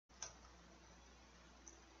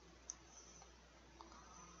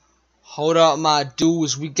Hold up, my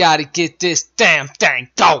dudes. We gotta get this damn thing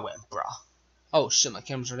going, bro. Oh shit, my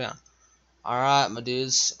cameras are down. Alright, my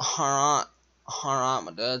dudes. Alright,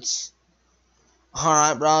 my dudes.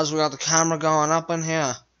 Alright, bros. We got the camera going up in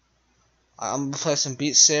here. I'm gonna play some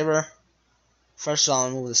Beat Saber. First of all, I'm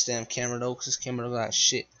gonna move this damn camera though, because this camera looks like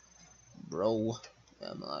shit. Bro.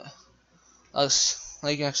 Yeah, looks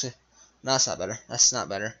like actually. No, that's not better. That's not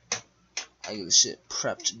better. I get this shit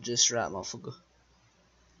prepped just right, motherfucker.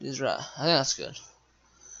 Just right. I think that's good.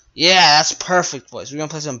 Yeah, that's perfect, boys. We're gonna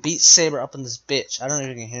play some Beat Saber up in this bitch. I don't know if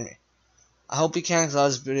you can hear me. I hope you can,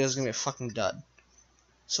 because this video is gonna be a fucking dud.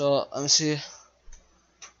 So, let me see.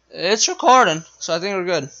 It's recording, so I think we're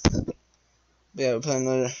good. But yeah, we're playing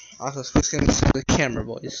another Oculus Quest game with the camera,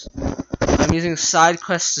 boys. I'm using side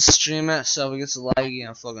quests to stream it, so if it gets laggy,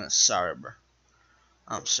 I'm fucking sorry, bro.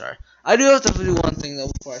 I'm sorry. I do have to do one thing though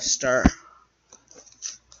before I start,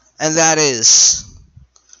 and that is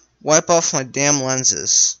wipe off my damn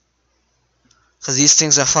lenses, cause these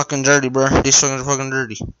things are fucking dirty, bro. These things are fucking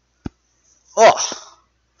dirty. Oh,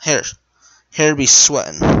 hair be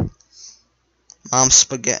sweating. Mom's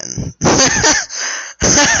spaghetti.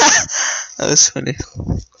 That was funny.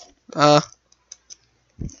 Hold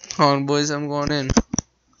on, boys. I'm going in.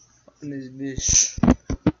 Open this bitch.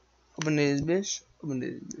 Open this bitch. Open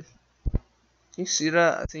this bitch. Can you see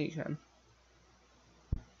that? I think you can.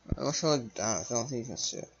 I also look down. I don't think you can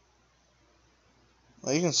see it.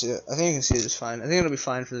 Well, you can see it. I think you can see it just fine. I think it'll be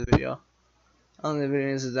fine for the video. I don't think the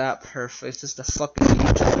video is that perfect. It's just a fucking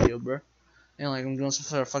YouTube video, bro. And like I'm doing some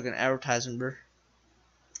sort of fucking advertising, bro.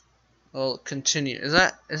 Well, continue. Is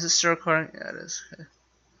it still recording? Yeah, it is. Okay.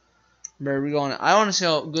 Bro, we're going. I want to see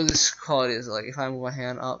how good this quality is. Like if I move my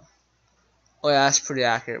hand up. Oh yeah, that's pretty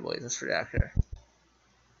accurate, boys. That's pretty accurate.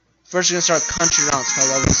 First, we're gonna start Country Rounds. I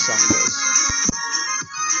love this song, boys.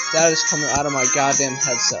 That is coming out of my goddamn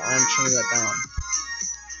headset. I'm turning that down.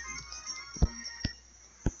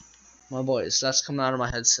 My boys, that's coming out of my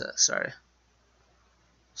headset. Sorry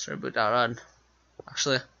about that, Rod.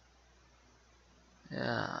 Actually,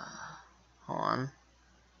 yeah. Hold on.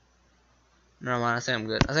 Never mind. I think I'm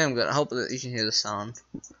good. I hope that you can hear the sound.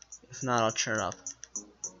 If not, I'll turn it up.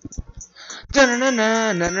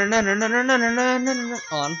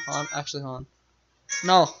 Hold on. Actually, hold on.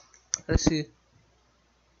 No. Let's see.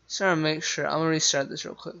 Just trying to make sure. I'm gonna restart this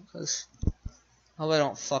real quick because I hope I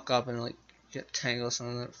don't fuck up and like get tangled or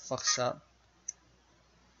something that fucks up.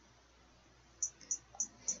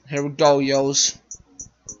 Here we go, yos.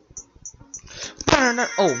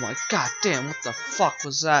 Oh my god damn, what the fuck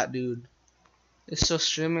was that, dude? It's still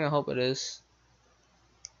streaming? I hope it is.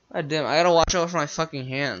 God damn, I gotta watch out for my fucking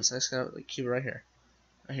hands. I just gotta like, keep it right here.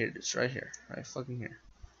 Right here, just right here. Right fucking here.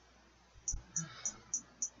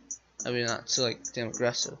 I mean, not too like damn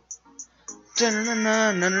aggressive. Okay,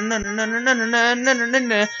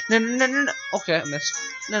 I missed.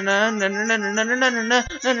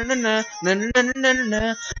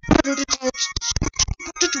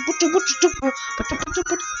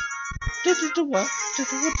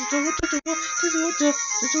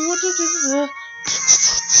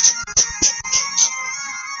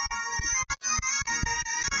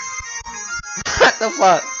 What the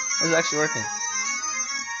fuck? It's actually working.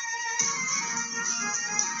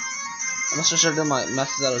 I must have started doing my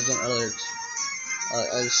method that I was doing earlier.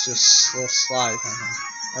 It's just a little slide kind of thing.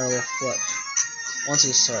 Or a little flip. Once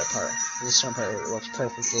it's the right part. This certain part where it works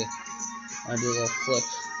perfectly. I do a little flip.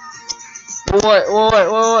 Wait.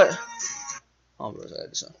 Oh, bro, I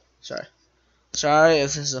just Sorry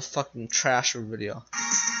if this is a fucking trash video.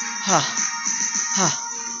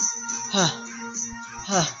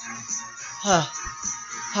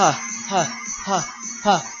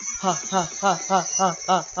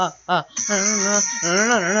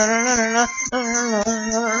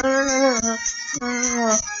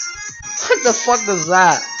 What the fuck is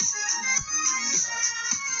that?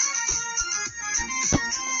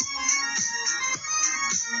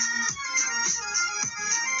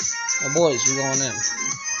 Well, boys, we're going in.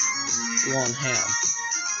 We're going ham.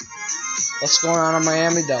 What's going on in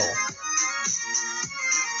Miami, though?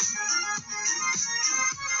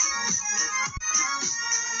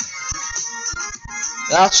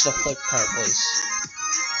 That's the flick part, boys.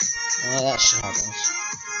 Well, that shit happens.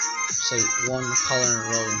 Say one color in a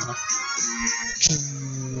row, you know?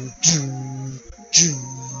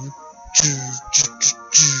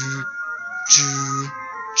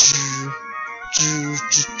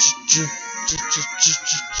 What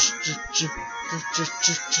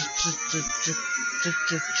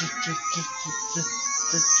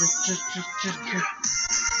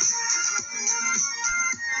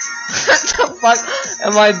the fuck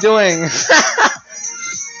am I doing?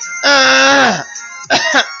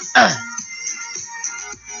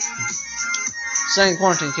 Staying in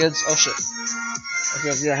quarantine, kids. Oh shit. If you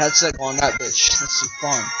have your headset, go on that bitch. That's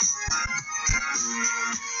fun.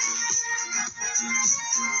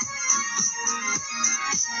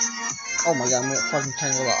 Oh my god, I'm gonna fucking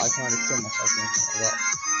tangle up. I can already feel myself getting tangled up.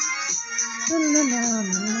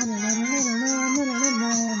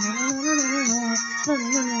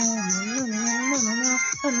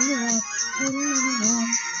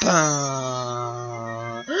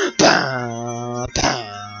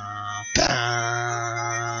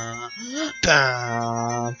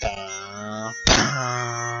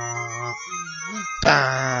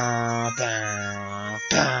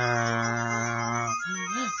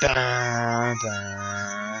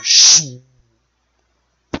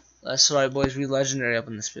 That's right, boys. We legendary up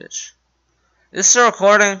in this bitch. Is this still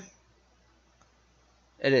recording?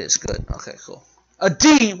 It is. Good. Okay, cool. A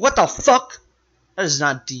D? What the fuck? That is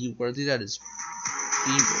not D worthy. That is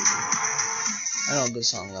B worthy. I know a good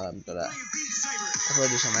song that I'm good at. If I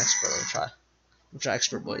do some expert, let me try. Let's try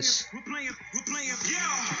expert, boys.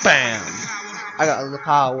 Bam! I got the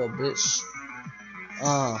power, bitch.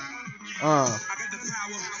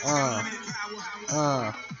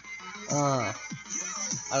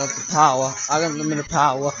 I got the power. I got limited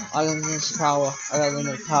power. I got limited power. I got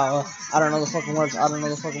limited power. I don't know the fucking words. I don't know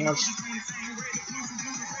the fucking words.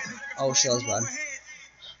 Oh shit, that was bad.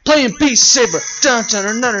 Playing Beat Saber. Dun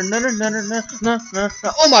dun dun dun dun dun dun dun dun.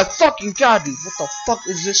 Oh my fucking god, dude! What the fuck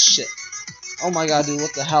is this shit? Oh my god, dude!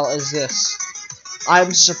 What the hell is this?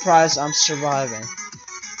 I'm surprised I'm surviving.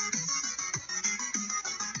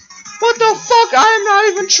 What the fuck? I'm not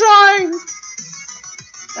even trying,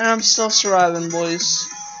 and I'm still surviving, boys.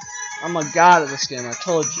 I'm a god at this game. I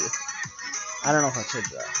told you. I don't know if I told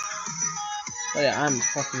you that. But yeah, I'm a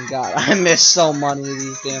fucking god. I miss so many of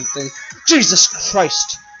these damn things. Jesus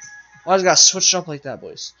Christ! Why does it got switched up like that,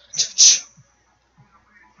 boys?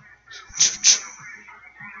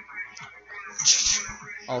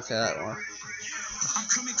 Okay, that one.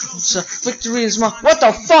 So, victory is my. What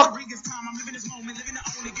the fuck?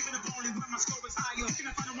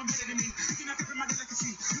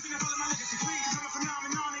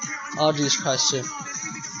 Oh, Jesus Christ, too.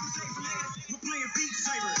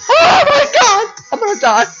 Oh my god! I'm gonna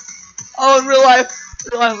die. Oh, in real life,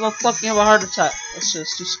 I'm gonna fucking have a heart attack. That's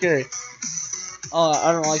just too scary. Oh,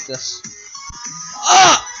 I don't like this.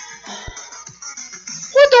 Ah!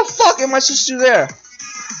 What the fuck am I supposed to do there?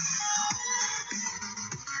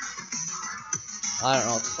 I don't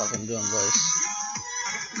know what the fuck I'm doing, boys.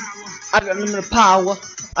 I got limited power.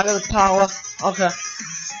 I got the power. Okay.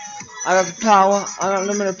 I got the power. I got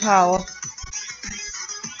limited power.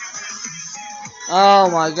 Oh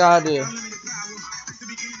my god, dude.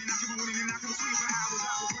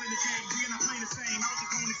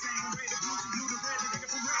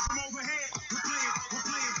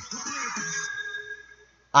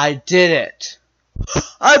 I did it.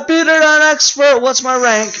 I beat it on expert. What's my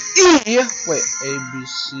rank? E. Wait, A, B,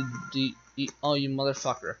 C, D, E. Oh, you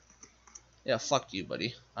motherfucker. Yeah, fuck you,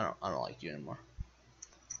 buddy. I don't like you anymore.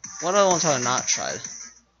 What other ones have I not tried?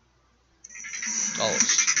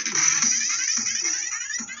 Ghost.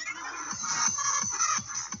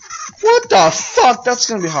 What the fuck? That's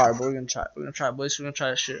gonna be hard, but we're gonna try. We're gonna try, boys. We're gonna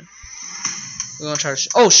try this shit. We're gonna try this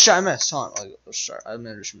shit. Oh shit, I missed. Hold on. Let's start. I may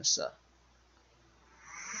have just missed that.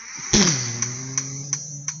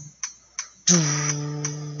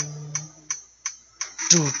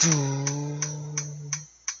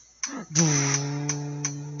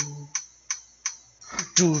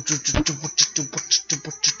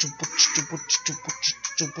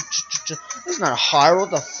 This is not hard. What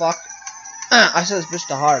the fuck? I said this bitch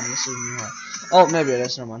to hard. This isn't hard. Oh, maybe it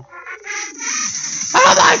is. Never mind.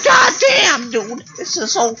 Oh my god, damn, dude! This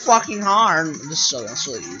is so fucking hard. This is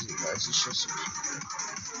really easy, guys. It's just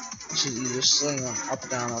easy. Just swing on up,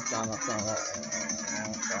 down, up, down, up, down, up, down.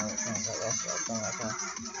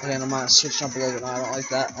 Okay, I'm gonna switch up a little bit. No, I don't like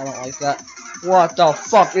that. I don't like that. What the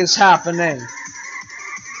fuck is happening?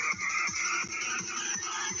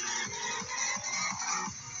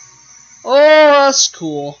 Oh, that's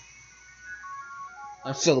cool.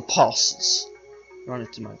 I feel the pulses running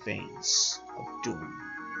through my veins of doom.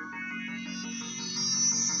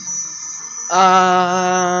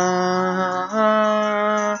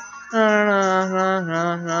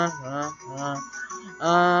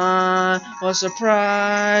 I was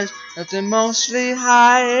surprised at the mostly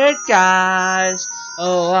hired guys.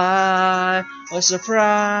 Oh, I was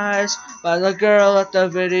surprised by the girl at the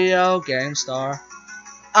video game store.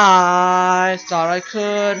 I thought I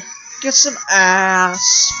could get some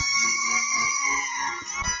ass.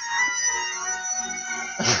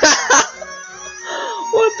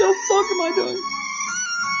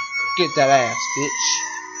 Get that ass, bitch.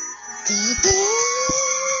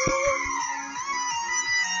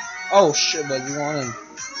 Oh shit, bud, you want in?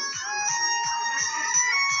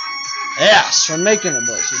 Yes, we're making it,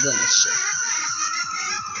 boys. We're doing this shit.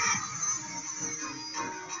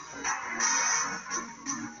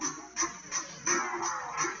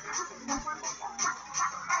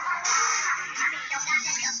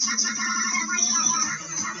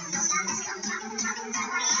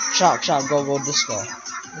 Chop, chop, go, go, disco.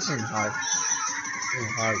 This isn't hard. This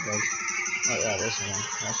isn't hard, guys. Oh yeah, this one.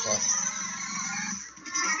 That's all.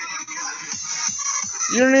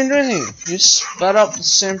 You don't need anything. You sped up the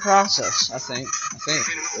same process, I think.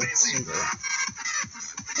 It's simple.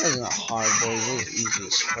 This isn't hard, boys. This is easy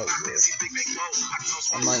as fuck, dude.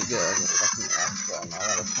 I might get like a fucking F, but now I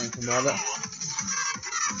gotta think about it.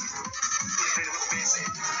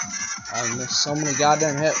 I missed so many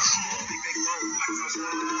goddamn hits.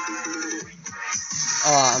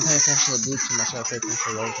 I'm paying attention to the blue too much. I gotta pay attention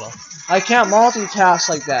to the as well. I can't multitask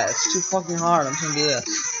like that. It's too fucking hard. I'm trying to do this.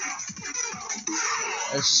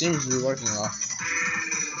 It seems to be working well.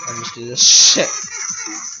 I just do this shit.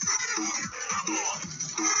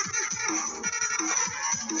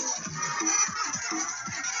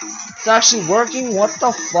 It's actually working? What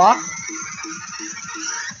the fuck?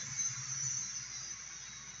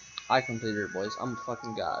 I completed it, boys. I'm a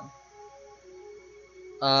fucking god.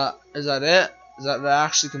 Is that it? Is that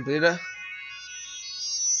actually completed?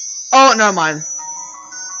 Oh, never mind.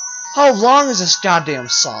 How long is this goddamn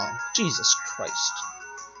song? Jesus Christ.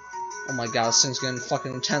 Oh my god, this thing's getting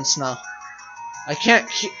fucking intense now. I can't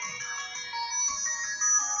keep...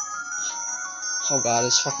 Oh god,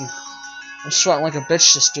 it's fucking... I'm sweating like a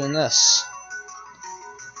bitch just doing this.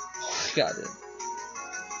 Oh my god, dude.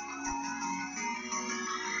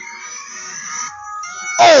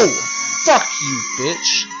 Oh! Fuck you,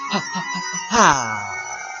 bitch! Ha ha ha ha!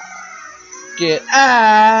 Get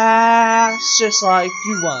ass just like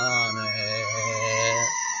you want it.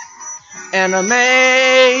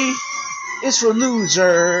 Anime is for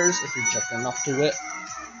losers if you're just enough to it.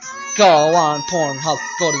 Go on Pornhub,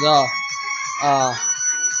 go to the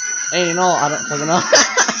anal, I don't fucking know.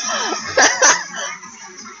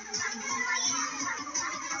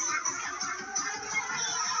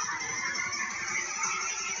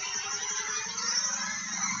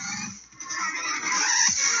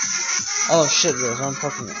 Oh shit, bros, I'm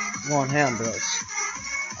fucking going ham, bros.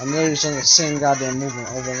 I'm literally doing the same goddamn movement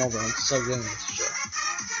over and over. I'm still getting this shit.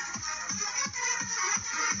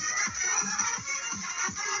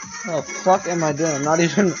 What the fuck am I doing? I'm not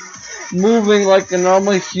even moving like a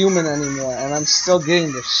normal human anymore, and I'm still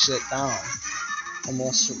getting this shit down. For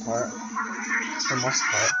most part.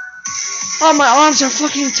 Oh, my arms are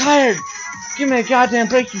fucking tired! Give me a goddamn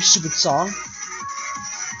break, you stupid song.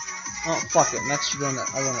 Oh, fuck it. Next, we're gonna,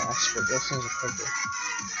 I want an expert. Those things are quicker.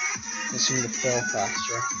 They seem to fail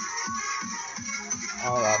faster.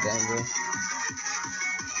 Oh, goddamn, dude.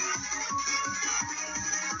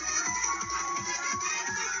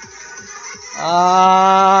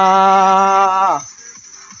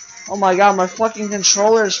 Oh my god, my fucking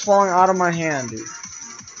controller is falling out of my hand, dude.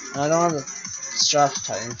 And I don't have the straps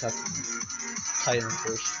tightened. I have to tighten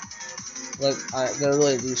first. Like, they're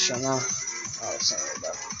really loose right now. Oh, it's not really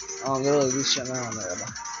bad. They're really loose right now, and I gotta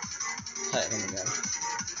tighten them again.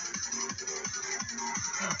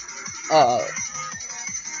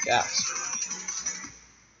 Gas.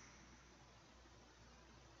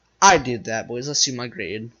 I did that, boys. Let's see my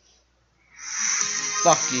grade.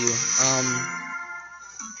 Fuck you.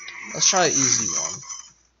 Let's try an easy one.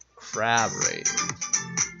 Crab rating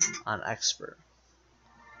on expert.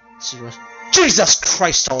 Let's see what. Jesus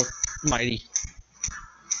Christ Almighty!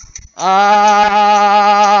 Oh,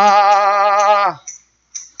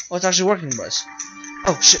 it's actually working, boys.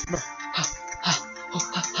 Oh shit, bro.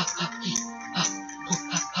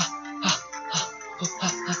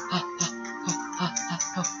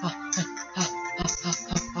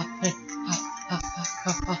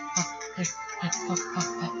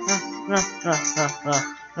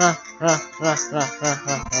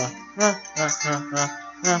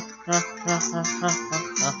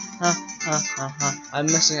 I'm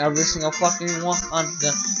missing every single fucking one.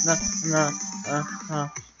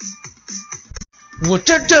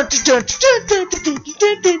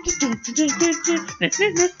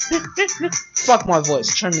 Fuck my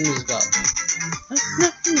voice. Turn the music up.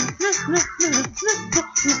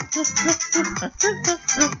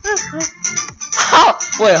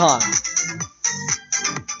 Wait, hold on.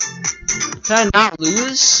 Can I not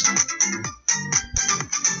lose?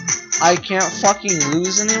 I can't fucking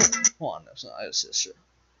lose anymore. Hold on, that's not. That's true.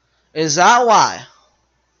 Is that why?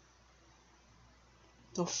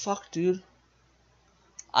 The fuck, dude?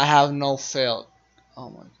 I have no fail. Oh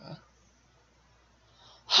my god.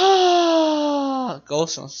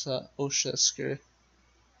 Ghost on set. Oh shit, that's scary.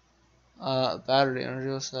 Battery energy,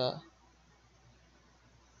 what's that?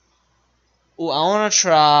 Ooh, I wanna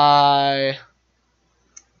try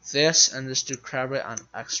this and just do crab rate on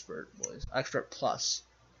expert, boys. Expert plus.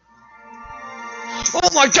 Oh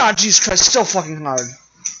my god, Jesus Christ, so fucking hard.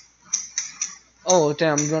 Oh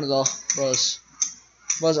damn, I'm doing it though, bros.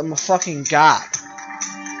 Bros, I'm a fucking god.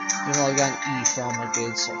 Even though I got an E for all my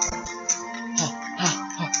grades so far.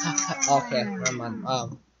 Okay, never mind.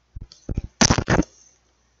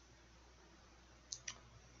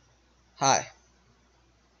 Hi.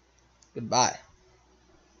 Goodbye.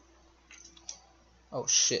 Oh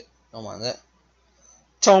shit, don't mind that.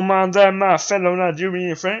 Don't mind that, my fellow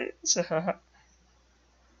Nigerian friends. Gotta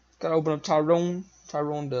open up Tyrone.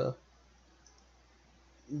 Tyrone, the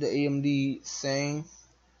AMD thing.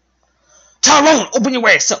 Tyrone, open your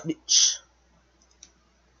ass up, bitch.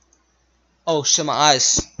 Oh shit, my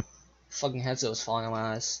eyes. Fucking headset was falling on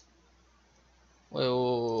my eyes. Wait.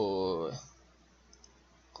 What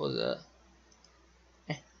was that?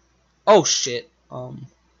 Oh shit. Oh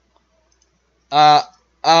my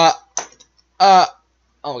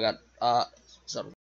god. Sorry.